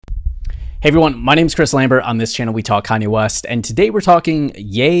Hey everyone, my name is Chris Lambert. On this channel, we talk Kanye West, and today we're talking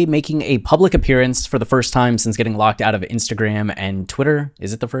Ye making a public appearance for the first time since getting locked out of Instagram and Twitter.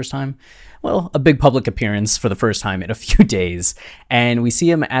 Is it the first time? Well, a big public appearance for the first time in a few days. And we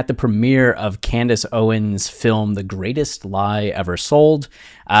see him at the premiere of Candace Owens' film, The Greatest Lie Ever Sold,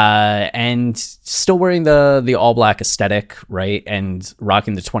 and still wearing the all-black aesthetic, right? And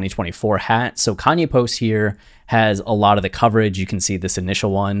rocking the 2024 hat. So Kanye posts here has a lot of the coverage. You can see this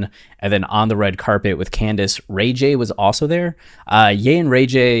initial one. And then on the red carpet with Candace, Ray J was also there. Ye and Ray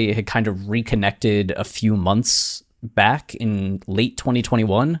J had kind of reconnected a few months back in late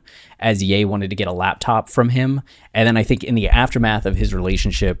 2021 as Ye wanted to get a laptop from him. And then I think in the aftermath of his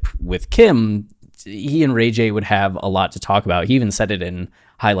relationship with Kim, he and Ray J would have a lot to talk about. He even said it in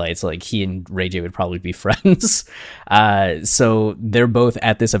highlights, like he and Ray J would probably be friends. So they're both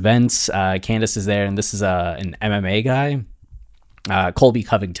at this event. Candace is there, and this is an MMA guy. Colby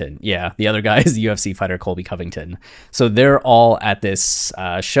Covington. Yeah, the other guy is the UFC fighter, Colby Covington. So they're all at this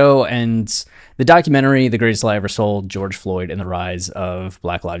show, and the documentary, The Greatest Lie Ever Sold, George Floyd and the Rise of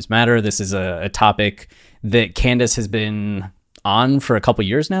Black Lives Matter. This is a topic that Candace has been on for a couple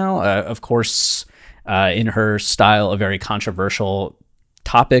years now. Of course, in her style, a very controversial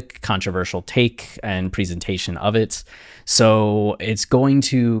topic, controversial take and presentation of it. So it's going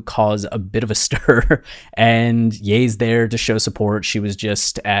to cause a bit of a stir, and Ye's there to show support. She was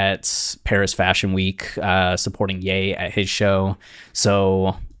just at Paris Fashion Week supporting Ye at his show.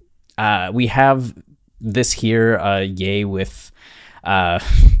 So we have this here, Ye with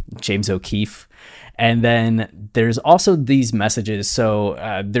James O'Keefe. And then there's also these messages. So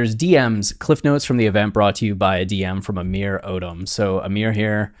there's DMs, cliff notes from the event brought to you by a DM from Amir Odom. So Amir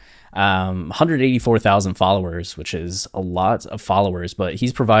here, 184,000 followers, which is a lot of followers, but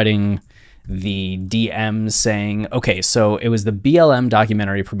he's providing the DMs saying, okay, so it was the BLM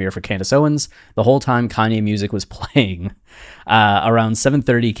documentary premiere for Candace Owens. The whole time Kanye music was playing. Around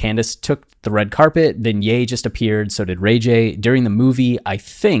 7:30, Candace took the red carpet. Then Ye just appeared. So did Ray J. During the movie, I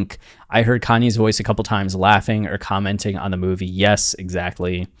think I heard Kanye's voice a couple times laughing or commenting on the movie. Yes,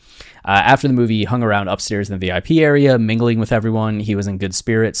 exactly. After the movie, he hung around upstairs in the VIP area, mingling with everyone. He was in good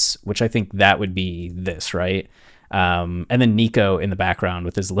spirits, which I think that would be this, right? And then Nico in the background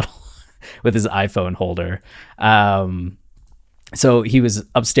with his little with his iPhone holder. So he was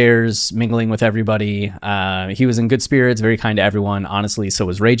upstairs mingling with everybody. He was in good spirits, very kind to everyone. Honestly, so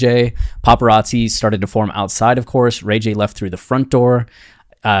was Ray J. Paparazzi started to form outside, of course. Ray J left through the front door.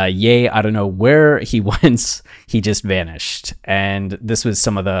 Ye, I don't know where he went. He just vanished. And this was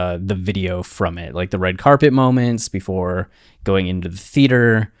some of the video from it, like the red carpet moments before going into the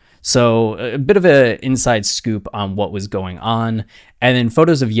theater. So a bit of an inside scoop on what was going on. And then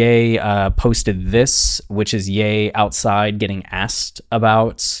photos of Ye posted this, which is Ye outside getting asked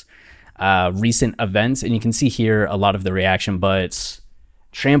about recent events. And you can see here a lot of the reaction, but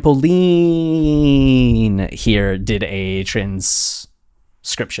Trampoline here did a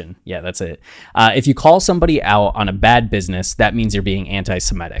transcription. Yeah, that's it. If you call somebody out on a bad business, that means you're being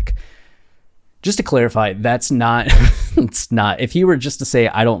anti-Semitic. Just to clarify, that's not, it's not. If you were just to say,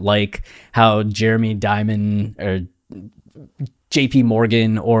 I don't like how Jeremy Diamond or JP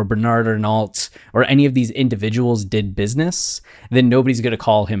Morgan or Bernard Arnault or any of these individuals did business, then nobody's going to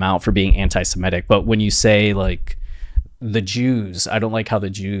call him out for being anti-Semitic. But when you say like the Jews, I don't like how the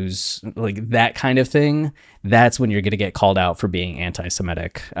Jews, like that kind of thing, that's when you're going to get called out for being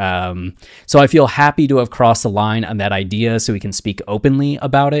anti-Semitic. So I feel happy to have crossed the line on that idea so we can speak openly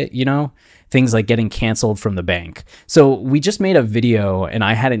about it, you know? Things like getting canceled from the bank. So we just made a video, and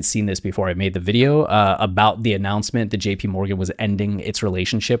I hadn't seen this before I made the video, about the announcement that JP Morgan was ending its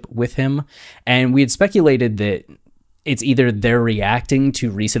relationship with him. And we had speculated that it's either they're reacting to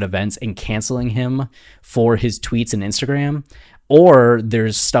recent events and canceling him for his tweets and Instagram, or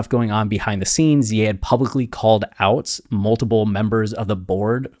there's stuff going on behind the scenes. He had publicly called out multiple members of the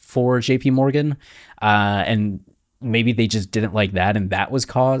board for JP Morgan, and maybe they just didn't like that, and that was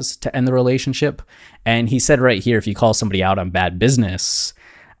cause to end the relationship. And he said right here, if you call somebody out on bad business,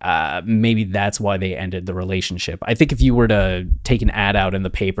 maybe that's why they ended the relationship. I think if you were to take an ad out in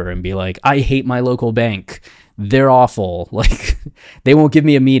the paper and be like, I hate my local bank, they're awful, like they won't give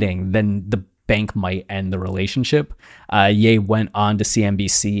me a meeting, then the bank might end the relationship. Ye went on to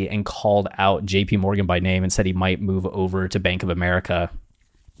CNBC and called out JP Morgan by name and said he might move over to Bank of America,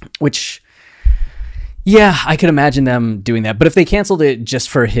 which, yeah, I could imagine them doing that. But if they canceled it just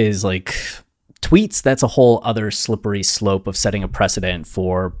for his like tweets, that's a whole other slippery slope of setting a precedent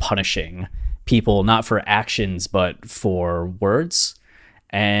for punishing people, not for actions, but for words.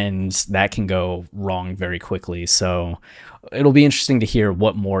 and that can go wrong very quickly. So it'll be interesting to hear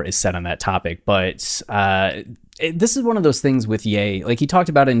what more is said on that topic. But this is one of those things with Ye. Like, he talked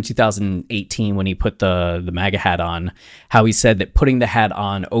about it in 2018 when he put the MAGA hat on, how he said that putting the hat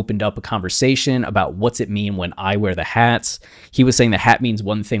on opened up a conversation about what's it mean when I wear the hat. He was saying the hat means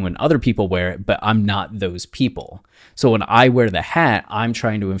one thing when other people wear it, but I'm not those people. So when I wear the hat, I'm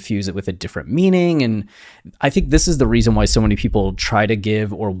trying to infuse it with a different meaning. And I think this is the reason why so many people try to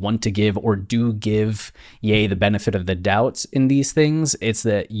give or want to give or do give Ye the benefit of the doubt in these things. It's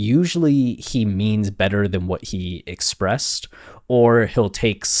that usually he means better than what he expressed, or he'll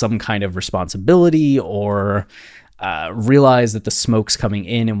take some kind of responsibility or realize that the smoke's coming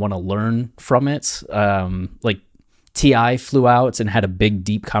in and want to learn from it. Like T.I. flew out and had a big,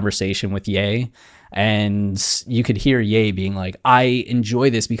 deep conversation with Ye. And you could hear Ye being like, I enjoy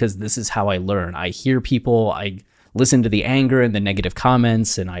this because this is how I learn. I hear people, I listen to the anger and the negative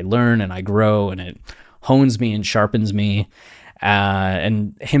comments, and I learn and I grow, and it hones me and sharpens me.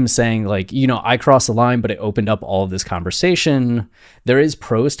 And him saying, like, you know, I crossed the line, but it opened up all of this conversation. There is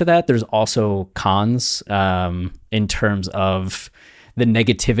pros to that. There's also cons in terms of the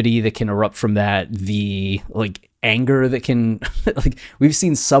negativity that can erupt from that, the like anger that can like, we've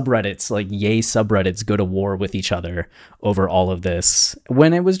seen subreddits, like Ye subreddits, go to war with each other over all of this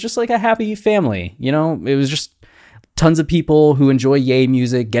when it was just like a happy family. You know, it was just tons of people who enjoy Ye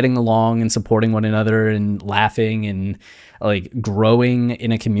music getting along and supporting one another and laughing and like growing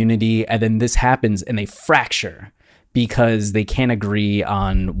in a community. And then this happens and they fracture because they can't agree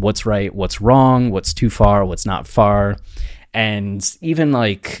on what's right, what's wrong, what's too far, what's not far. And even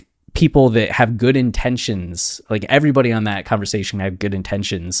like people that have good intentions, like everybody on that conversation have good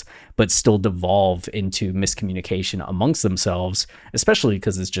intentions, but still devolve into miscommunication amongst themselves, especially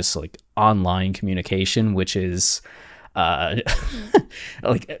because it's just like online communication, which is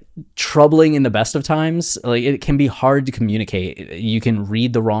like troubling in the best of times. Like, it can be hard to communicate. You can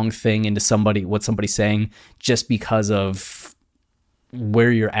read the wrong thing into what somebody's saying just because of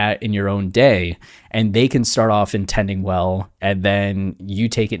where you're at in your own day, and they can start off intending well, and then you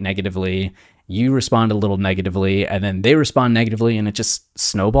take it negatively, you respond a little negatively, and then they respond negatively, and it just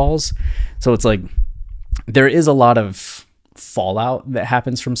snowballs. So it's like there is a lot of fallout that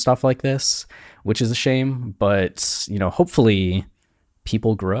happens from stuff like this, which is a shame. But, you know, hopefully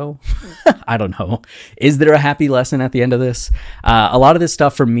people grow. I don't know. Is there a happy lesson at the end of this? A lot of this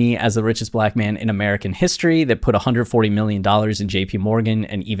stuff for me as the richest black man in American history that put $140 million in JP Morgan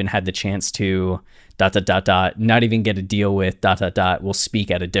and even had the chance to ... not even get a deal with ... will speak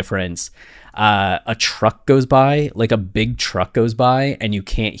at a difference. A truck goes by, like a big truck goes by, and you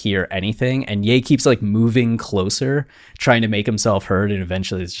can't hear anything. And Ye keeps like moving closer, trying to make himself heard. And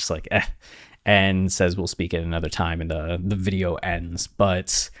eventually it's just like, and says we'll speak at another time, and the video ends.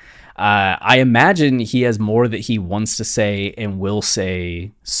 But I imagine he has more that he wants to say and will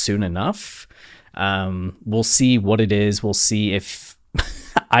say soon enough. We'll see what it is. We'll see if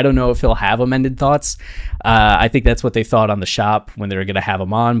I don't know if he'll have amended thoughts. I think that's what they thought on the shop when they were going to have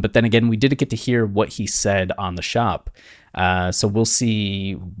him on. But then again, we didn't get to hear what he said on the shop. So we'll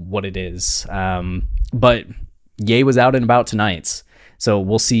see what it is. But Ye was out and about tonight. So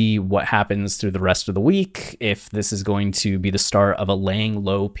we'll see what happens through the rest of the week, if this is going to be the start of a laying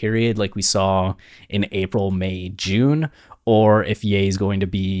low period like we saw in April, May, June, or if Ye is going to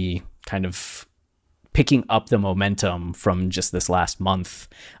be kind of picking up the momentum from just this last month,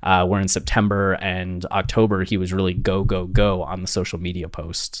 where in September and October, he was really go, go, go on the social media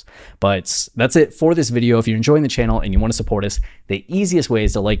posts. But that's it for this video. If you're enjoying the channel and you want to support us, the easiest way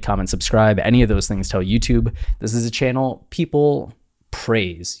is to like, comment, subscribe. Any of those things tell YouTube this is a channel people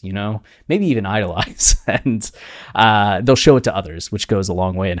praise, you know, maybe even idolize, and they'll show it to others, which goes a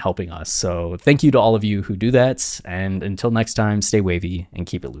long way in helping us. So thank you to all of you who do that. And until next time, stay wavy and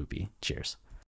keep it loopy. Cheers.